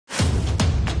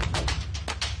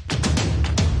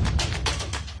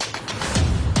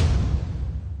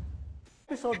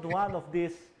episode 1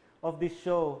 of this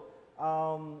show,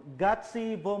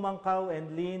 Gatsi, Bomangkaw,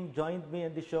 and Lynn joined me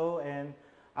in the show, and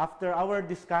after our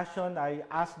discussion, I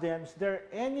asked them, is there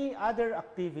any other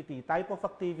activity, type of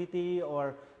activity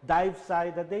or dive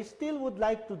site that they still would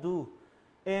like to do?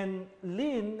 And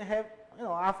Lynn have,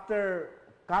 after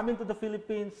coming to the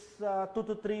Philippines 2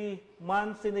 to 3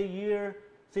 months in a year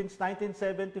since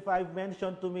 1975,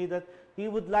 mentioned to me that he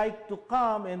would like to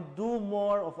come and do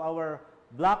more of our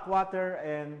blackwater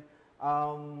and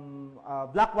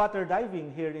blackwater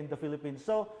diving here in the Philippines.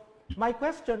 So my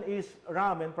question is,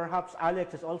 Ram, and perhaps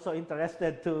Alex is also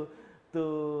interested to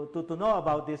know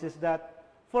about this, is that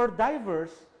for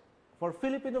divers, for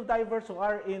Filipino divers who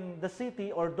are in the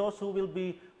city or those who will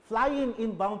be flying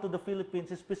inbound to the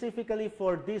Philippines specifically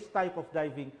for this type of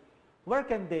diving, where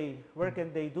can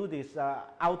they do this?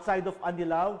 Outside of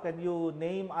Anilao, can you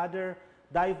name other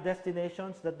dive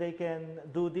destinations that they can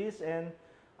do this? And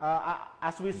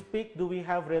as we speak, do we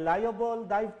have reliable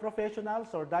dive professionals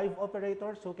or dive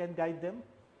operators who can guide them?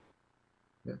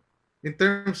 Yeah. In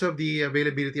terms of the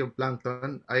availability of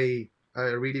plankton, I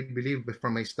really believe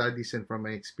from my studies and from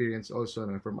my experience also,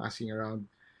 from asking around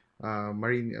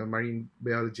marine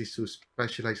biologists who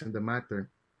specialize in the matter,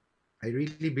 I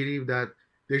really believe that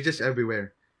they're just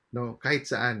everywhere. No, kahit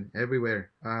saan, everywhere.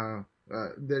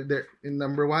 They're in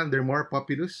number one, they're more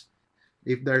populous.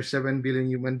 If there are 7 billion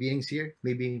human beings here,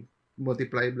 maybe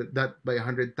multiply that by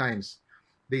 100 times.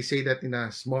 They say that in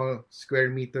a small square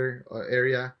meter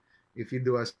area, if you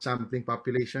do a sampling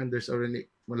population, there's already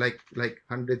like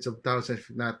hundreds of thousands,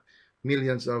 if not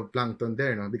millions of plankton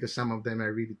there, no? Because some of them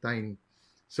are really tiny.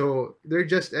 So they're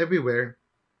just everywhere.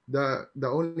 The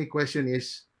only question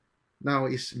is now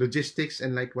is logistics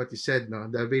and like what you said, no,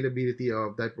 the availability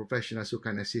of the professionals who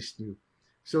can assist you.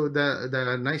 So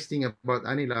the nice thing about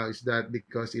Anila is that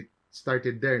because it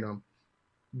started there, no,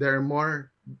 there are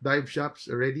more dive shops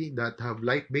already that have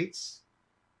light baits.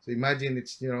 So imagine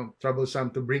it's troublesome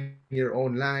to bring your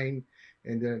own line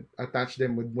and then attach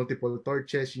them with multiple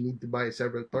torches. You need to buy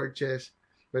several torches.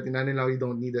 But in Anilao, you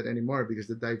don't need that anymore because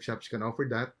the dive shops can offer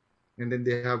that. And then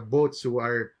they have boats who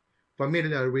are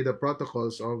familiar with the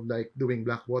protocols of like doing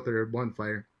blackwater or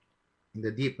bonfire in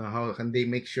the deep. Now, how can they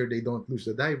make sure they don't lose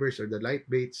the divers or the light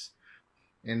baits?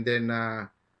 And then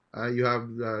you have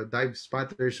dive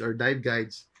spotters or dive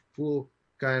guides who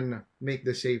can make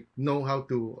the safe, know how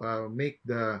to make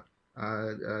the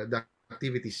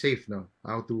activity safe, no?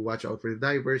 How to watch out for the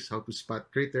divers, how to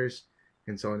spot critters,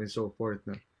 and so on and so forth.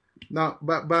 No? Now,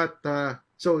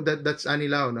 so that's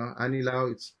Anilao, no?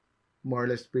 Anilao, it's more or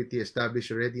less pretty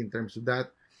established already in terms of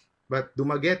that. But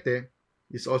Dumaguete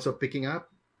is also picking up.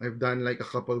 I've done like a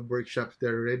couple of workshops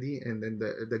there already, and then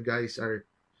the guys are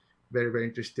very, very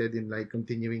interested in like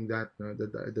continuing that,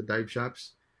 the dive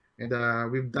shops. And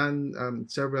we've done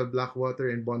several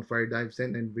blackwater and bonfire dives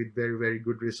then, and with very, very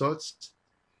good results.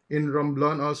 In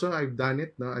Romblon also, I've done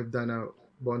it. No? I've done a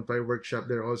bonfire workshop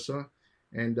there also.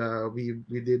 And we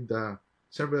did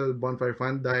several bonfire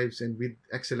fun dives and with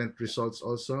excellent results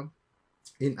also.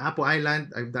 In Apo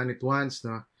Island, I've done it once.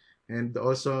 No? And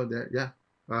also,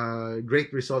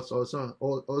 great results also.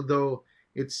 Although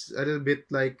it's a little bit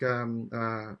like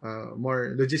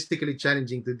more logistically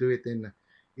challenging to do it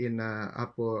in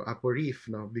Apo Reef,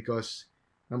 no, because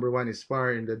number one is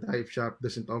far and the dive shop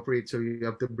doesn't offer it, so you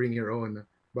have to bring your own.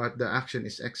 But the action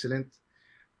is excellent,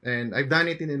 and I've done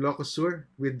it in Ilocos Sur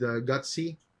with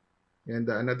Gutsy and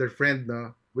another friend,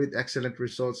 no, with excellent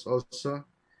results also.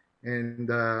 And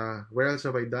where else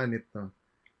have I done it? No?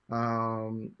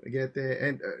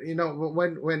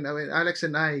 When Alex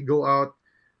and I go out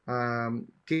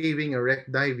caving or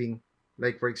wreck diving,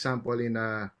 like for example in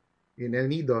El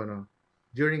Nido, no,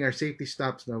 during our safety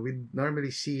stops, no, we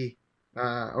normally see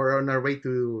or on our way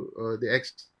to the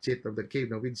exit of the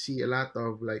cave, no, we'd see a lot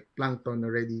of like plankton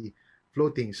already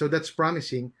floating. So that's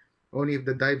promising. Only if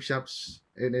the dive shops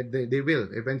and they will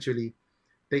eventually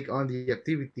take on the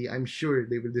activity, I'm sure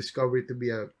they will discover it to be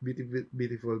a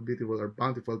beautiful or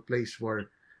bountiful place for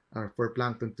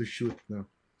plankton to shoot. No?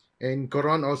 And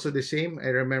Coron also the same. I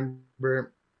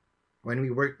remember when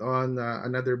we worked on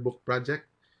another book project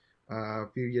a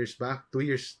few years back, 3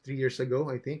 years ago,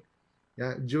 I think.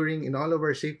 Yeah, in all of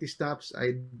our safety stops,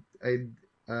 I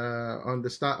on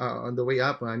the way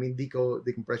up, I mean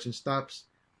decompression stops,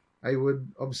 I would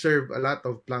observe a lot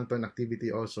of plankton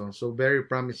activity also. So very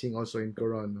promising also in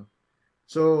Coron.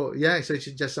 So yeah, so it's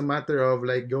just a matter of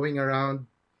like going around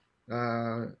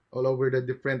all over the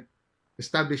different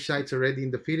established sites already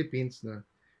in the Philippines,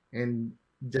 and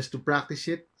just to practice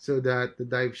it so that the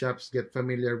dive shops get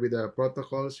familiar with the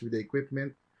protocols, with the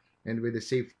equipment, and with the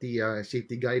safety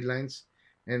guidelines.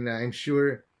 and I'm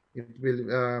sure it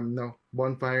will. No,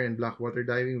 bonfire and blackwater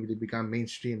diving will become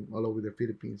mainstream all over the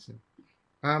Philippines.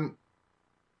 Um,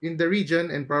 in the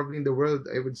region and probably in the world,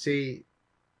 I would say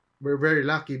we're very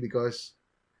lucky because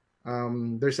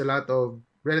there's a lot of,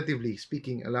 relatively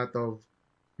speaking, a lot of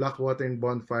blackwater and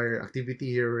bonfire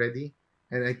activity here already,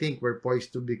 and I think we're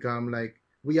poised to become like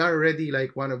we are already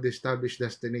like one of the established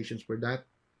destinations for that,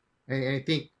 and I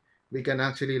think we can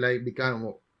actually like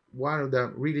become one of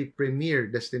the really premier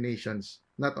destinations,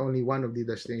 not only one of the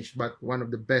destinations, but one of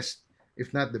the best,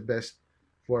 if not the best,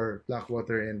 for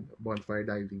blackwater and bonfire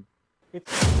diving.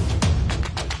 It's